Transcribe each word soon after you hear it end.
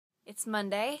It's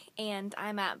Monday, and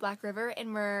I'm at Black River,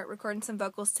 and we're recording some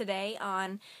vocals today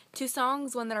on two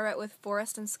songs, one that I wrote with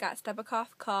Forrest and Scott Stepakoff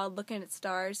called Looking at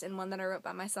Stars, and one that I wrote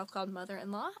by myself called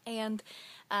Mother-in-Law. And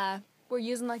we're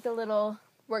using like the little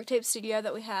work tape studio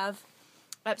that we have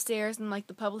upstairs in like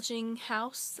the publishing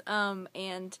house,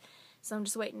 and so I'm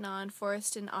just waiting on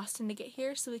Forrest and Austin to get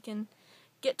here so we can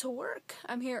get to work.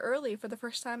 I'm here early for the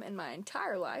first time in my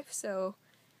entire life, so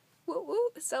woo woo,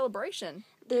 celebration.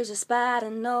 There's a spot I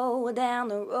know down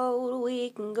the road we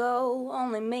can go,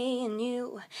 only me and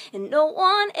you and no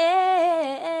one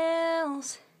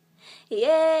else.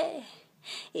 Yeah,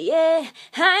 yeah,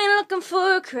 I ain't looking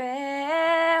for a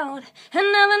crowd,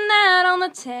 another night on the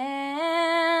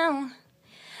town.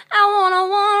 I want a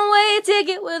one-way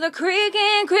ticket with a crick,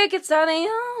 and crickets are the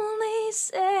only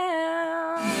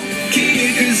sound.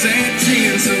 Kickers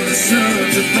acting, so the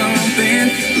subs are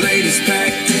thumping. Ladies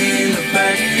packed in the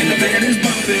back, and the band is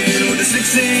bumping. With a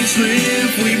 6-inch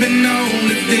lift, we've been known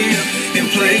to dip in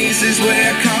places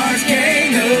where cars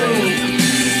can't go.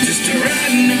 Just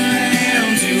riding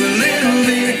around to a little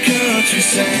bit of country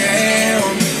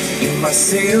sound in my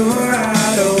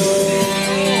Silverado.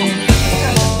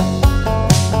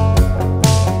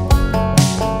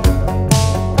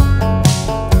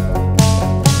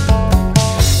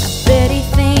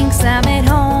 I'm at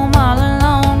home all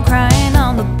alone, crying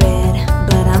on the bed,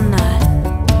 but I'm not.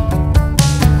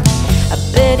 I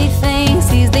bet he thinks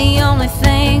he's the only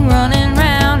thing running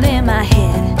round in my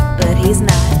head, but he's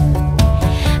not.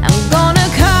 I'm gonna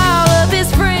call up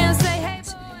his friends, say hey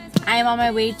boys. I am on my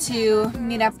way to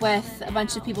meet up with a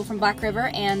bunch of people from Black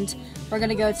River, and we're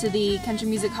gonna go to the Country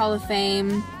Music Hall of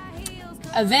Fame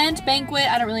banquet.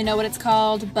 I don't really know what it's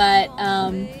called, but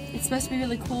it's supposed to be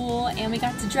really cool, and we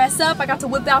got to dress up. I got to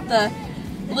whip out the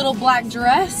little black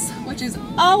dress, which is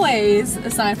always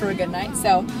a sign for a good night,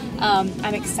 so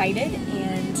I'm excited,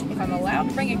 and if I'm allowed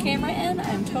to bring a camera in,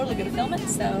 I'm totally gonna film it,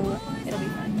 so it'll be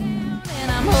fun.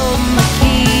 And I'm holding my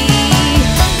key,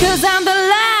 'cause I'm the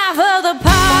life of the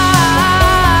party.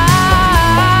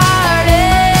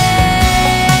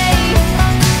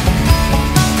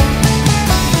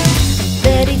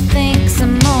 Bet he thinks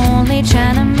I'm only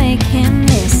trying to make him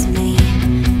miss me,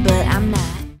 but I'm not.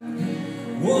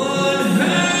 What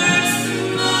hurts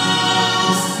the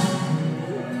most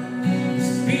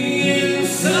is being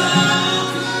so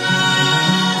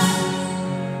close,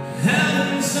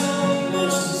 having so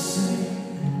much to say,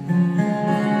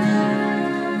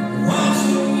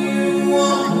 watching you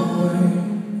walk away.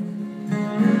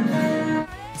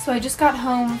 So I just got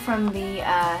home from the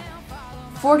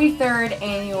 43rd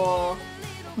annual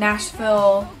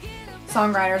Nashville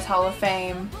Songwriters Hall of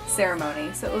Fame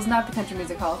ceremony. So it was not the Country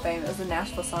Music Hall of Fame, it was the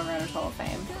Nashville Songwriters Hall of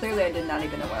Fame. Clearly I did not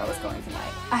even know where I was going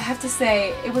tonight. I have to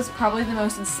say, it was probably the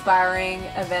most inspiring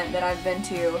event that I've been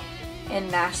to in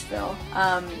Nashville.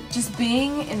 Just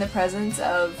being in the presence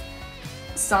of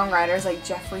songwriters like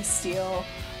Jeffrey Steele,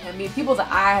 I mean, people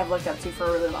that I have looked up to for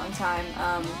a really long time,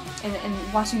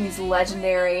 and watching these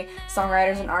legendary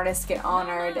songwriters and artists get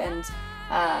honored, and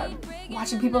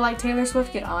watching people like Taylor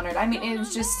Swift get honored. I mean, it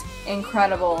was just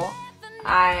incredible.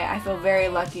 I feel very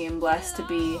lucky and blessed to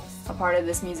be a part of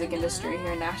this music industry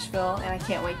here in Nashville, and I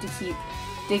can't wait to keep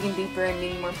digging deeper and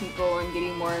meeting more people and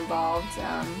getting more involved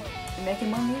and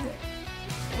making more music.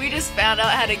 We just found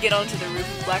out how to get onto the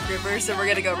roof of Black River, so we're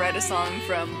gonna go write a song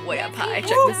from way up high.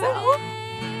 Check this out.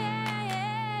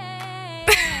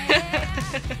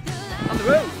 On the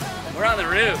roof! We're on the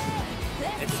roof!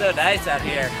 It's so nice out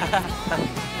here.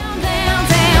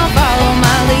 Downtown, follow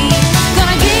my lead.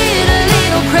 Gonna get a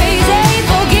little crazy,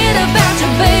 forget about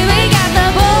your baby. Got the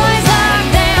boys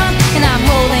locked down, and I'm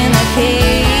holding the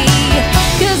key,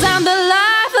 'cause I'm the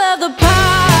life of the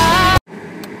party.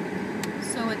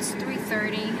 So it's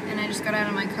 3:30, and I just got out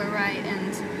of my co-write,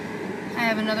 and I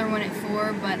have another one at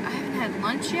 4, but I haven't had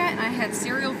lunch yet, and I had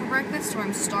cereal for breakfast, so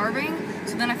I'm starving.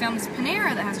 So then I found this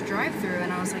Panera that has a drive-thru,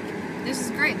 and I was like, this is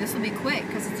great, this will be quick,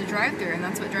 because it's a drive-thru, and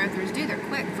that's what drive-thrus do, they're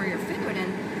quick for your food.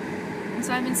 And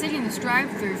so I've been sitting in this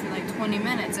drive-thru for like 20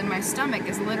 minutes, and my stomach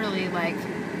is literally like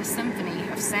a symphony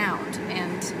of sound,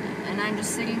 and I'm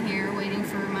just sitting here waiting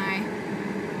for my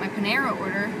Panera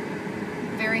order,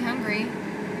 very hungry.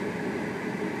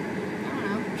 I don't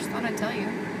know, just thought I'd tell you.